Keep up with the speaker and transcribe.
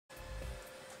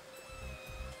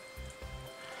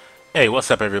Hey,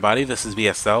 what's up everybody? This is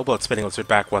BSL, Blood Spinning Lizard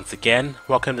back once again.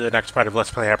 Welcome to the next part of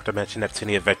Let's Play Hyperdimension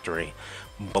Neptunia Victory.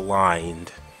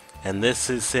 Blind. And this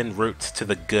is en route to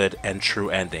the good and true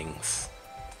endings.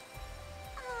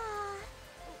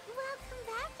 Welcome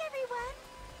back, everyone.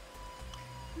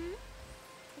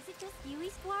 Is it just you,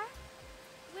 Eastwar?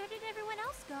 Where did everyone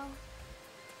else go?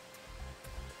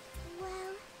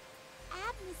 Well,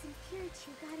 Agnes and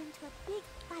Pirichu got into a big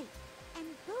fight, and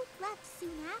both left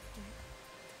soon after.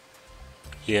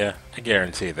 Yeah, I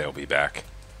guarantee they'll be back.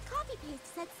 Copy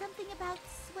Paste said something about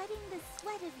sweating the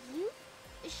sweat of youth.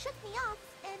 It shook me off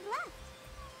and left.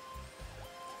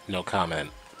 No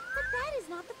comment. But that is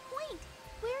not the point.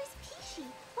 Where is Pishi?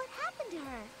 What happened to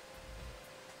her?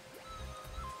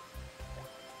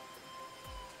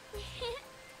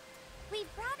 We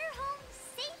brought her home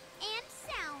safe and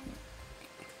sound.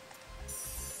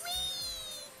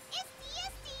 Whee!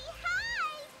 Isty,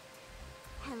 hi!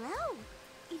 Hello.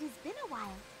 It has been a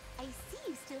while. I see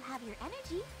you still have your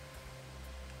energy.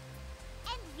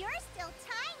 And you're still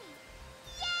tiny.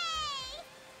 Yay!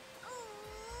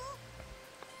 Ooh.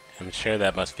 I'm sure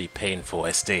that must be painful,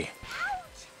 SD.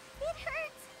 Ouch! It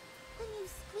hurts when you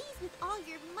squeeze with all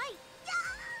your might.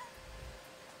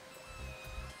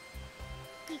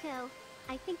 Hiko,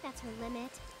 I think that's her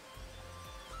limit.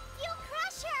 You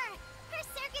crush her! Her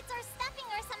circuits or stuffing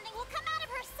or something will come out of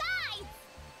her sides!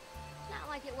 Not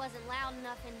like it wasn't loud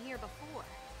enough in here before.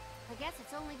 I guess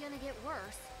it's only gonna get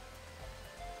worse.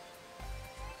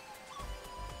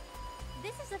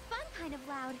 This is a fun kind of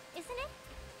loud, isn't it?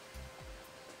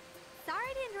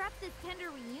 Sorry to interrupt this tender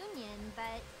reunion,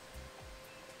 but...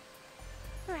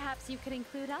 Perhaps you could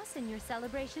include us in your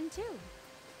celebration too.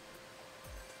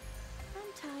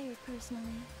 I'm tired,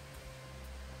 personally.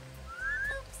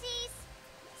 Oopsies!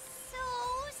 So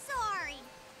sorry!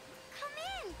 Come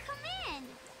in!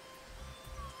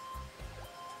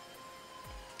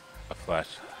 A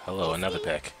flash. Hello, another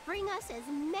pick. Bring us as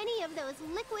many of those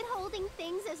liquid-holding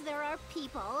things as there are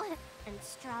people. And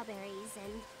strawberries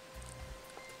and...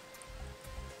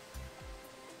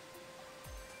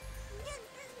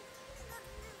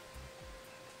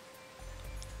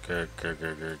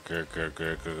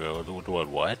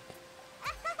 What?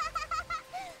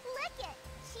 Lick it!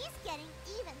 She's getting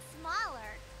even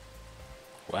smaller.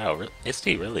 Wow,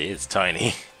 SD really is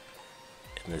tiny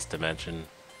in this dimension.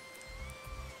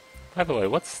 By the way,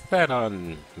 what's that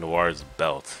on Noir's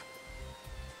belt?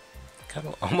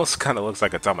 Almost kind of looks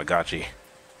like a Tamagotchi.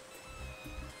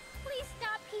 Please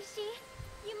stop, Pishi.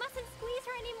 You mustn't squeeze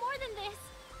her any more than this.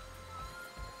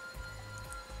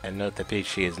 And note that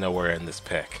Peachy is nowhere in this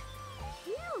pic.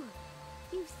 Phew!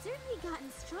 You've certainly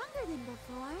gotten stronger than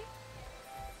before.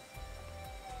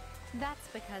 That's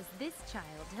because this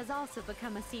child has also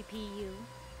become a CPU.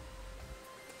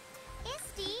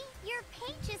 Isty, your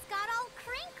pages got all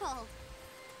crinkled.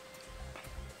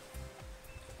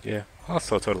 Yeah.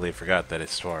 Also, totally forgot that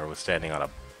Histoire was sitting on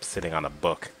a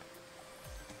book.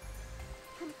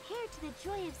 Compared to the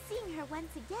joy of seeing her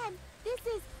once again, this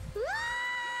is...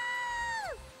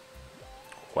 Ah!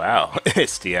 Wow,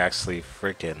 Isty actually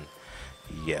freaking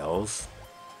yells.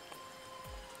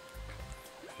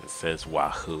 It says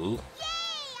Wahoo. Yay!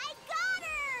 I got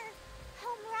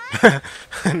her!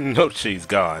 Home run? Note she's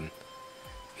gone.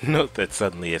 Note that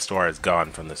suddenly Histoire is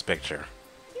gone from this picture.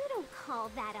 You don't call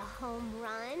that a home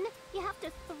run. You have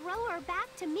to throw her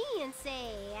back to me and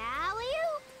say,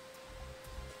 alley-oop.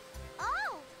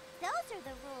 Oh, those are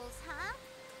the rules, huh?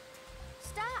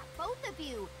 Stop, both of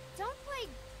you! Don't play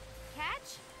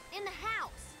catch in the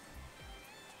house.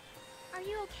 Are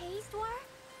you okay, Swar?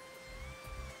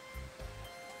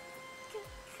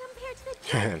 Compared to the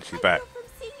joy And she's I back. feel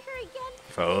from seeing her again,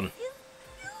 Phone. this is-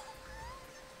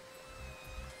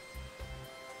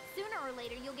 Sooner or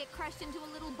later, you'll get crushed into a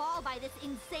little ball by this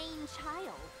insane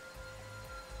child.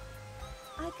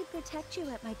 I could protect you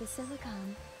at my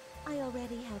basilicom. I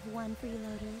already have one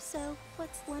freeloader, so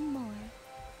what's one more?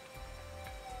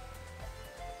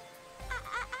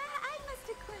 I must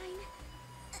decline.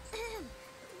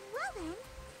 Well then,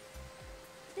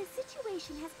 the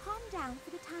situation has calmed down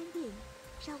for the time being.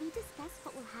 Shall we discuss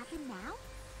what will happen now?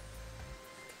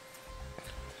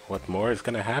 What more is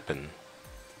gonna happen?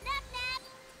 Nap nap!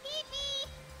 Pee-pee!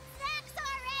 Snacks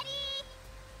already!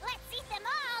 Let's eat them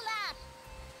all up!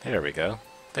 There we go.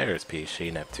 There's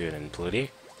Peachy, Neptune, and Pluty.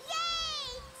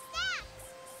 Yay!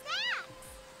 Snacks! Snacks!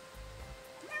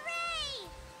 Hooray!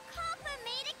 Compa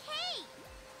made a cake!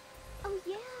 Oh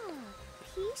yeah,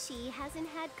 Pishi hasn't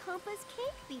had Compa's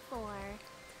cake before.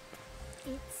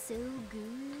 It's so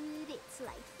good, it's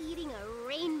like eating a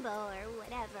rainbow or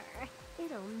whatever.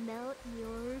 It'll melt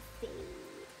your face.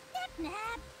 Nap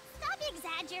nap! Stop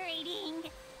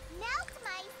exaggerating. Melt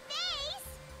my face?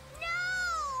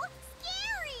 No!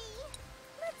 Scary!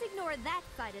 Let's ignore that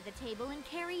side of the table and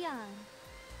carry on.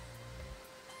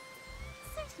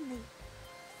 Certainly.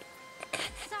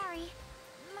 Sorry.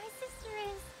 My sister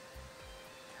is...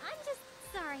 I'm just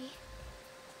sorry.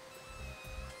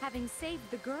 Having saved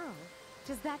the girl,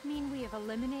 does that mean we have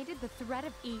eliminated the threat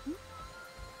of Eden?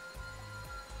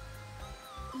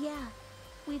 Yeah,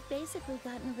 we've basically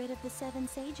gotten rid of the 7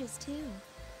 sages too.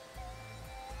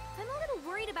 I'm a little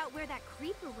worried about where that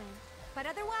creeper went, but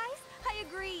otherwise, I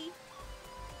agree.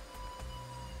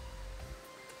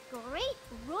 Great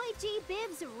Roy G.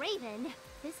 Bibbs Raven.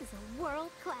 This is a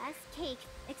world-class cake,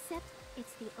 except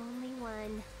it's the only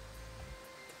one.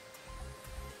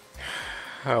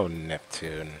 Oh,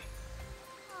 Neptune.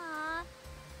 Aw,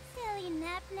 silly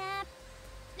Nap Nap.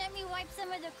 Let me wipe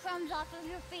some of the crumbs off of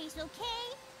your face,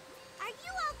 okay? Are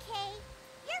you okay?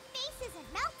 Your face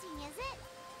isn't melting, is it?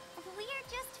 We're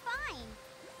just fine.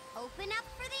 Open up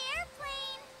for the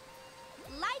airplane.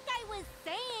 Like I was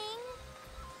saying.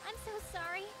 I'm so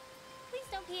sorry. Please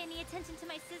don't pay any attention to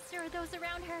my sister or those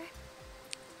around her.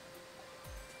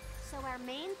 So our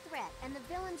main threat and the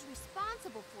villains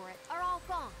responsible for it are all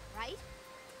gone, right?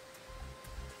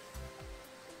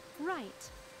 Right.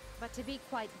 But to be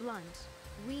quite blunt,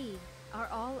 we are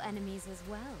all enemies as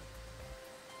well.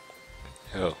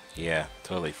 Oh, yeah,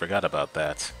 totally forgot about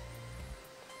that.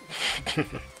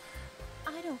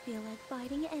 I don't feel like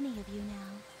fighting any of you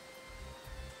now.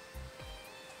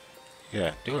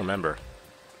 Yeah, do remember,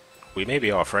 we may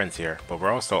be all friends here, but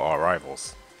we're also all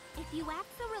rivals. If you act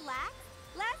so relaxed,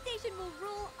 Last Station will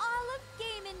rule all of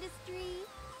game industry.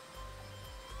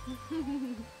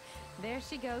 There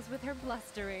she goes with her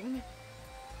blustering.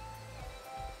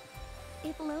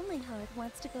 If Lonely Heart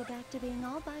wants to go back to being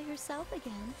all by herself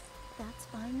again, that's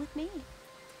fine with me.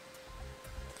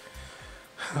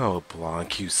 Oh,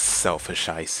 Blanc, you selfish,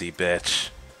 icy bitch.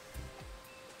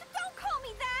 Don't call me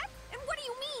that! And what do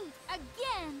you mean,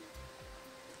 again?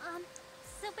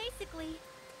 So basically,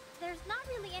 there's not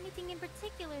really anything in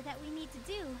particular that we need to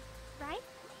do, right?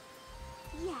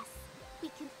 Yes, we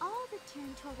can all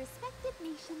return to our respective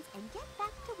nations and get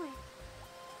back to work.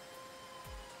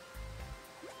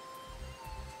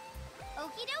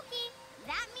 Okie dokie,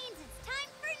 that means it's time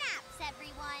for naps,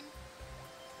 everyone.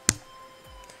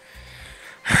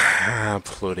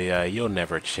 Plutia, you'll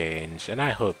never change, and I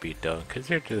hope you don't, because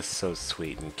you're just so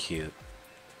sweet and cute.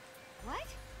 What?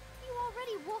 You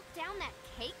already wolfed down that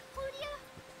cake, Plutia?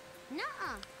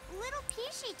 Nuh-uh, little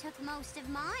Peachy took most of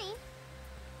mine.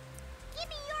 Give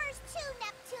me yours too,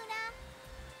 Neptuna.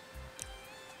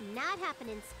 Not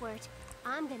happening, Squirt.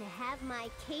 I'm gonna have my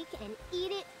cake and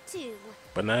eat it too.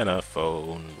 Banana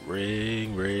phone,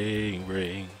 ring, ring,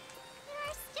 ring. There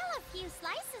are still a few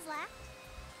slices left.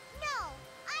 No,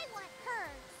 I want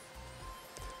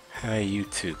hers. Hey, you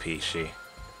too, Peachy.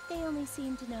 They only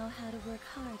seem to know how to work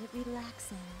hard at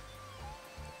relaxing.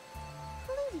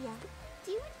 Plutia,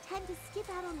 do you intend to skip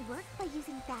out on work by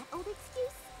using that old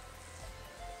excuse?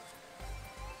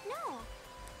 No,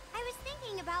 I was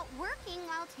thinking about working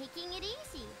while taking it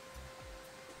easy.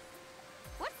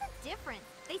 What's the difference?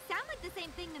 They sound like the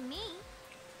same thing to me.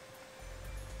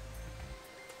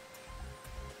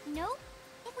 Nope.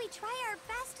 If we try our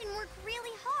best and work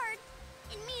really hard,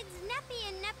 it means Neppy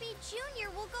and Neppy Jr.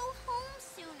 will go home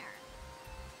sooner.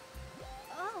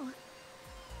 Oh.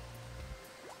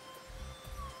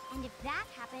 And if that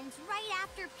happens right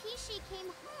after Peachy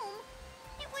came home,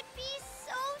 it would be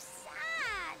so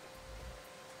sad.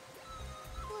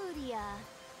 Plutia.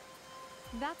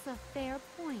 That's a fair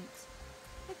point.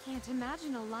 I can't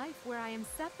imagine a life where I am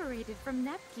separated from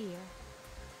Nepgear.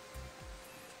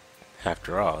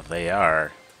 After all, they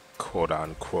are,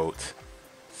 quote-unquote,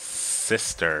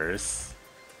 sisters.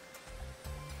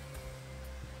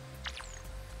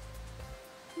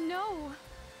 No!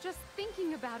 Just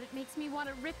thinking about it makes me want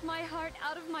to rip my heart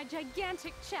out of my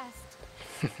gigantic chest.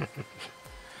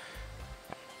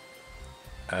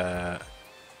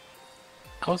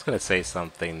 I was gonna say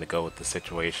something to go with the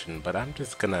situation, but I'm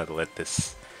just gonna let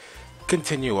this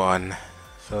continue on.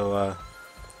 So,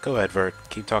 go ahead, Vert.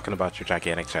 Keep talking about your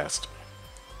gigantic chest.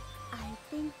 I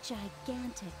think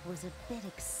gigantic was a bit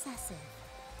excessive.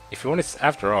 If you want to,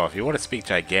 after all, if you want to speak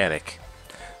gigantic,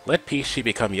 let Peachy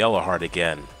become Yellowheart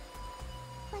again.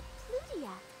 But Plutia,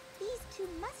 these two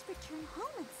must return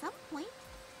home at some point.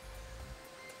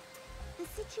 The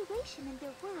situation in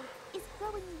their world is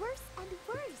growing worse and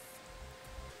worse.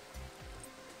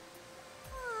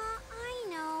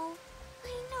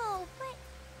 I know, but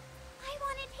I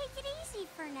want to take it easy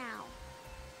for now.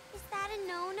 Is that a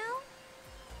no-no?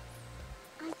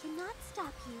 I cannot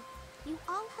stop you, You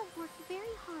all have worked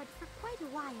very hard for quite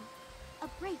a while. A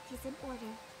break is in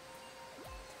order.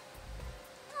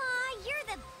 Aw,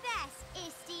 you're the best,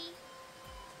 Isty.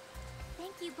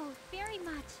 Thank you both very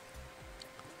much.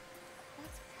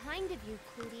 That's kind of you,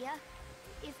 Cludia.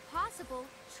 If possible,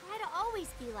 try to always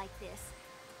be like this.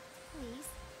 Please.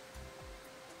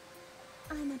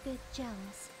 I'm a bit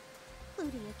jealous.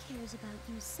 Cludia cares about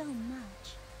you so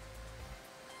much.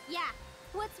 Yeah,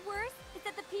 what's worse is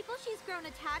that the people she's grown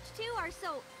attached to are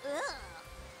so ugh.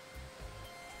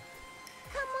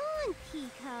 Come on,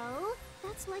 Pico.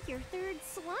 That's like your third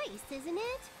slice, isn't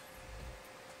it?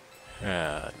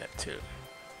 Neptune.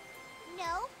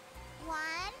 No. 1,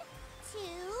 2,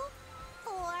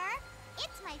 4.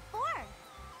 It's my 4.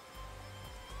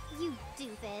 You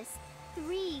doofus.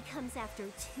 3 comes after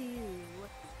 2.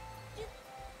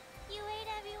 You ate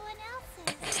everyone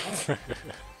else's.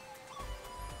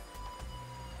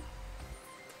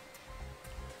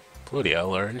 Plutia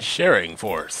learns Sharing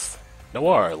Force.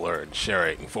 Noir learns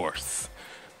Sharing Force.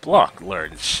 Blanc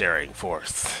learns Sharing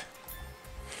Force.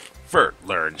 Vert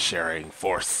learns Sharing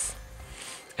Force.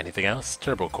 Anything else?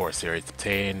 Turbo Core series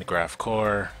obtained. Graph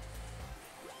Core.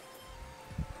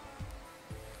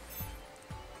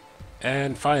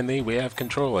 And finally, we have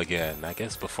control again. I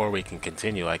guess before we can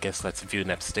continue, let's view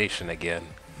Nepstation again.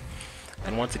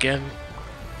 And once again,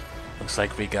 looks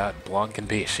like we got Blanc and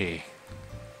Bishi.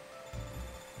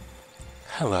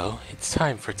 Hello, it's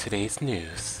time for today's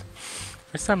news.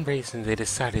 For some reason, they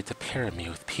decided to pair me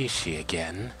with Bishi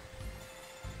again.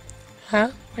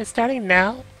 Huh? We're starting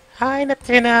now? Hi,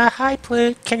 Neptuna. Hi,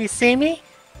 Plute. Can you see me?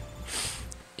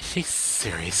 Is she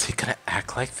seriously gonna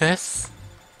act like this?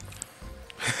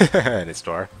 In his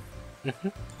door.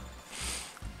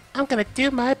 I'm gonna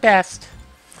do my best.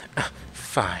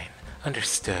 Fine.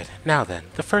 Understood. Now then,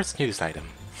 the first news item.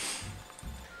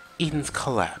 Eden's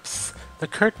collapse. The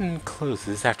curtain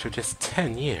closes after just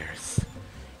 10 years.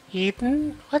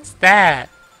 Eden? What's that?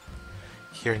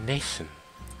 Your nation,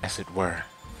 as it were.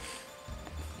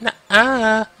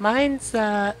 Nuh-uh. Mine's,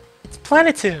 it's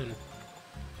Planetoon.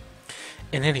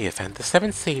 In any event, the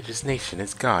Seven Sages nation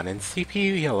is gone, and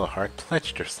CPU Yellowheart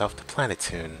pledged herself to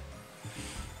Planetoon.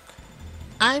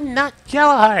 I'm not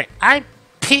Yellowheart, I'm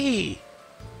P!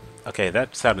 Okay,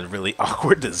 that sounded really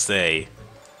awkward to say.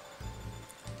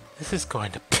 This is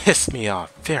going to piss me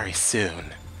off very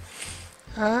soon.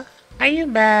 Huh? Are you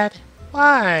mad?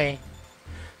 Why?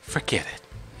 Forget it.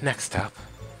 Next up.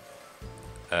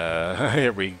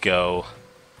 Here we go.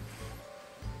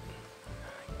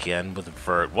 Again with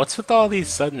Vert. What's with all these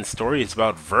sudden stories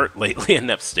about Vert lately in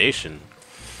Nepstation?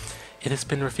 It has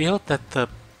been revealed that the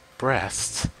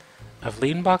breasts of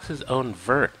Leanbox's own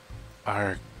Vert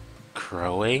are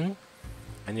growing?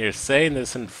 And you're saying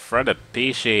this in front of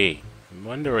Bishi. I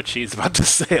wonder what she's about to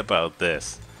say about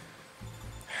this.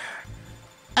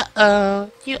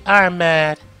 Uh-oh, you are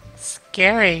mad.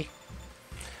 Scary.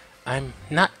 I'm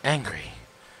not angry.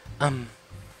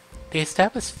 The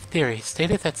established theory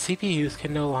stated that CPUs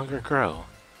can no longer grow,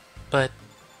 but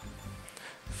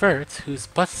Vert, whose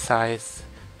bust size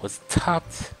was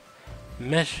topped,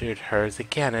 measured hers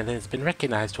again and has been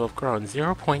recognized to have grown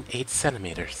 0.8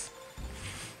 centimeters.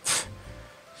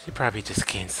 She probably just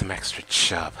gained some extra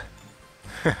chub.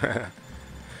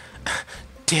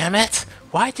 Damn it!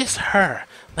 Why just her?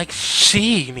 Like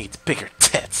she needs bigger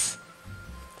tits.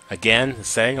 Again,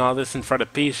 saying all this in front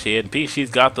of Bishi, and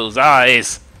Bishi's got those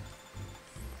eyes.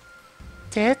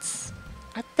 Tits?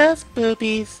 Are those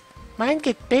boobies? Mine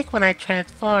get big when I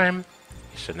transform.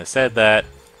 You shouldn't have said that.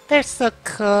 They're so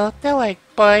cool. They're like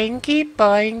boingy,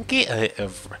 boingy.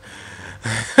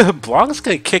 Blanc's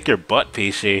gonna kick your butt,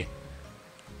 Bishi.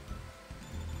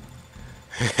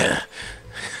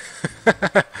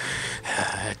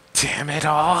 Damn it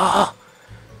all!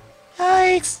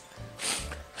 Yikes!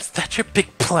 Was that your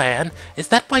big plan? Is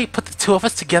that why you put the two of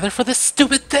us together for this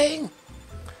stupid thing?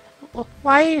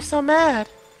 Why are you so mad?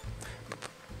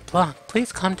 Blanc,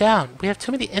 please calm down. We have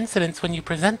too many incidents when you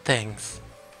present things.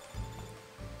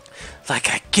 Like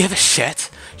I give a shit?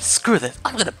 Screw this.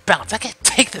 I'm gonna bounce. I can't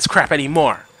take this crap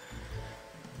anymore.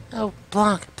 Oh,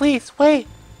 Blanc, please, wait.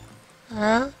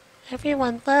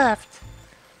 Everyone left.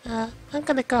 I'm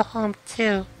gonna go home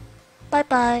too.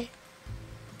 Bye-bye.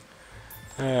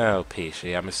 Oh,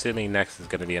 Bishi. I'm assuming next is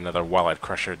gonna be another wallet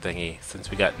crusher thingy.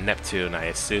 Since we got Neptune, I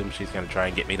assume she's gonna try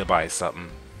and get me to buy something.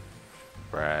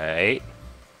 Right?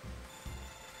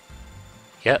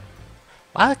 Yep.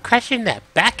 Wallet crushing that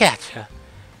back at ya.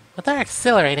 With our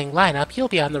accelerating lineup, you'll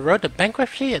be on the road to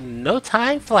bankruptcy in no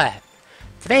time flat.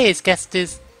 Today's guest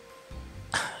is...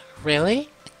 Really?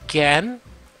 Again?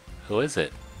 Who is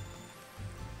it?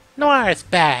 Noir is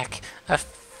back. A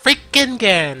freaking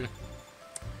again!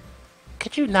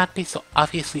 Could you not be so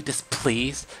obviously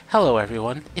displeased? Hello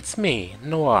everyone, it's me,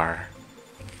 Noir.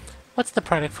 What's the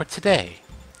product for today?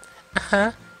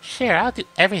 Uh-huh, sure, I'll do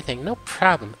everything, no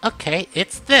problem. Okay,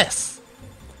 it's this!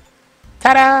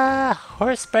 Ta-da!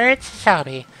 Horse bird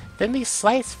sashimi, thinly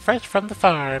sliced fresh from the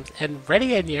farms and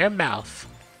ready in your mouth.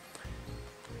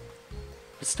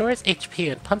 Restores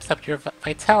HP and pumps up your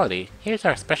vitality. Here's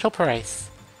our special price.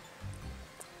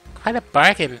 Quite a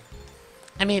bargain.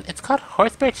 I mean, it's called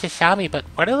horse bird sashimi, but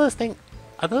what are those things?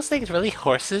 Are those things really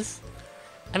horses?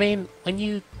 I mean, when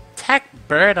you tack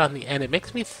bird on the end, it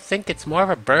makes me think it's more of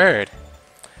a bird.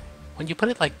 When you put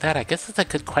it like that, I guess it's a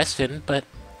good question, but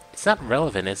it's not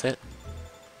relevant, is it?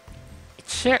 It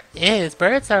sure is.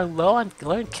 Birds are low on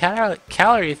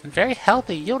calories and very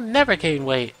healthy. You'll never gain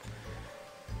weight.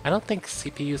 I don't think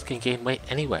CPUs can gain weight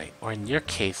anyway, or in your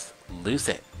case, lose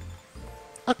it.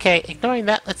 Okay, ignoring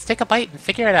that, let's take a bite and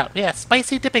figure it out. Yeah,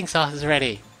 spicy dipping sauce is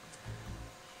ready.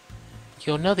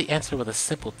 You'll know the answer with a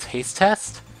simple taste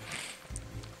test.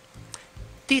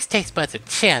 These taste buds are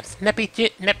champs. Nep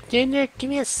Jr., give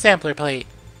me a sampler plate.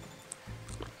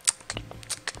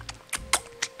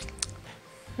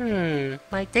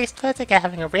 My taste buds are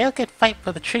having a real good fight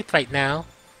for the truth right now.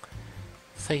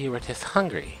 So you were just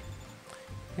hungry.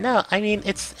 No, I mean,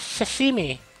 it's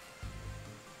sashimi.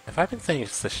 Have I been saying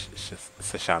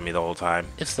sashimi the whole time?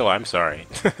 If so, I'm sorry.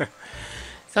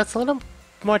 So it's a little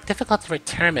more difficult to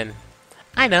determine.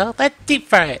 I know, let's deep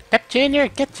fry it. Nep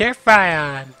Jr., get your fry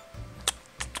on.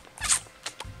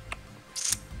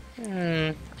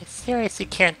 I seriously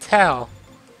can't tell.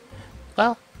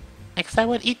 Well, I guess I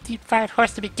would eat deep fried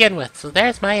horse to begin with, so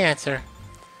there's my answer.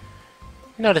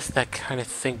 Notice that kind of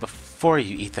thing before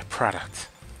you eat the product.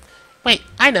 Wait,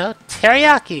 I know!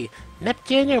 Teriyaki! Nep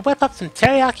Jr., whip up some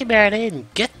teriyaki marinade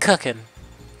and get cooking!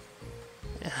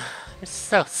 You're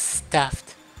so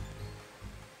stuffed.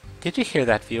 Did you hear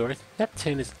that, viewers?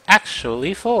 Neptune is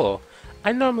actually full.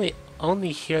 I normally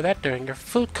only hear that during your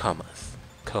food comas.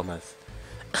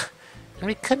 And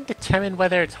we couldn't determine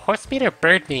whether it's horse meat or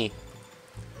bird meat.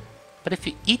 But if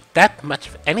you eat that much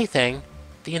of anything,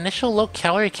 the initial low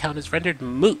calorie count is rendered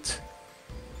moot.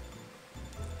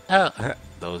 Oh,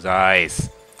 those eyes.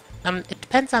 It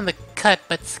depends on the cut,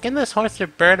 but skinless horse or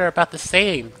bird are about the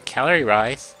same,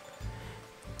 calorie-wise.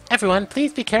 Everyone,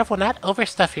 please be careful not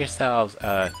overstuff yourselves.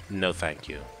 No thank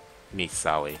you. Me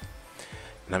sorry.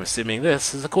 And I'm assuming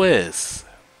this is a quiz.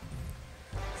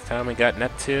 This time we got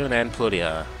Neptune and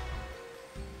Plutia.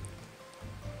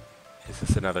 Is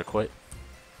this another quiz?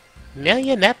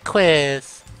 Millionette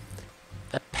Quiz!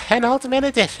 The penultimate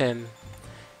edition.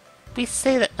 We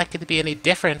say that like it'd be any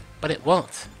different, but it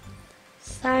won't.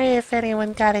 Sorry if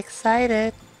anyone got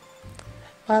excited.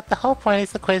 Well, the whole point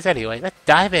is the quiz anyway. Let's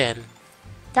dive in.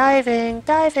 Diving!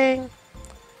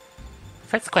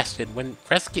 First question. When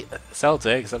rescue...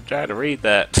 Celtics, I'm trying to read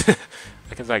that.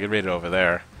 I guess I can read it over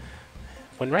there.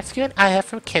 When rescuing Aya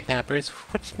from kidnappers,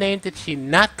 which name did she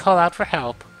not call out for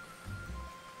help?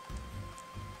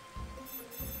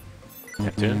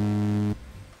 Neptune?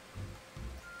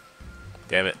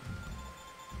 Damn it.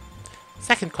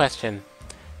 Second question.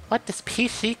 What does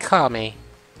PC call me?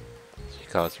 She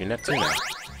calls you Neptuna.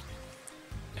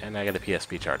 And I get a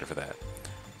PSP charger for that.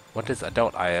 What does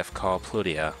adult IF call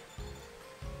Plutia?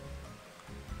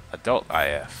 Adult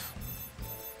IF.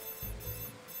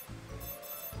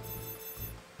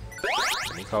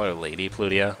 Can you call her Lady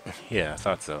Plutia? Yeah, I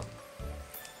thought so.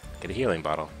 Get a healing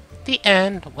bottle. The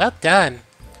end. Well done.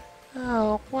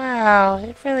 Oh, wow.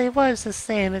 It really was the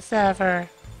same as ever.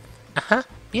 Uh-huh.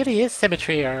 Beauty is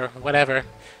symmetry, or whatever.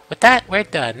 With that, we're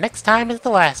done. Next time is the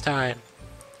last time.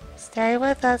 Stay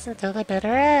with us until the bitter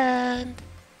end.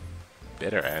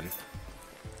 Bitter end?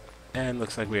 And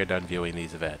looks like we are done viewing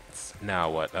these events. Now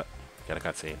what? Oh, got a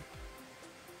cutscene.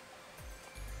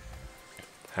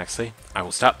 Actually, I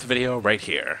will stop the video right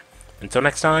here. Until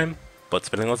next time, Blood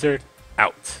Spinning Lizard,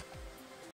 out.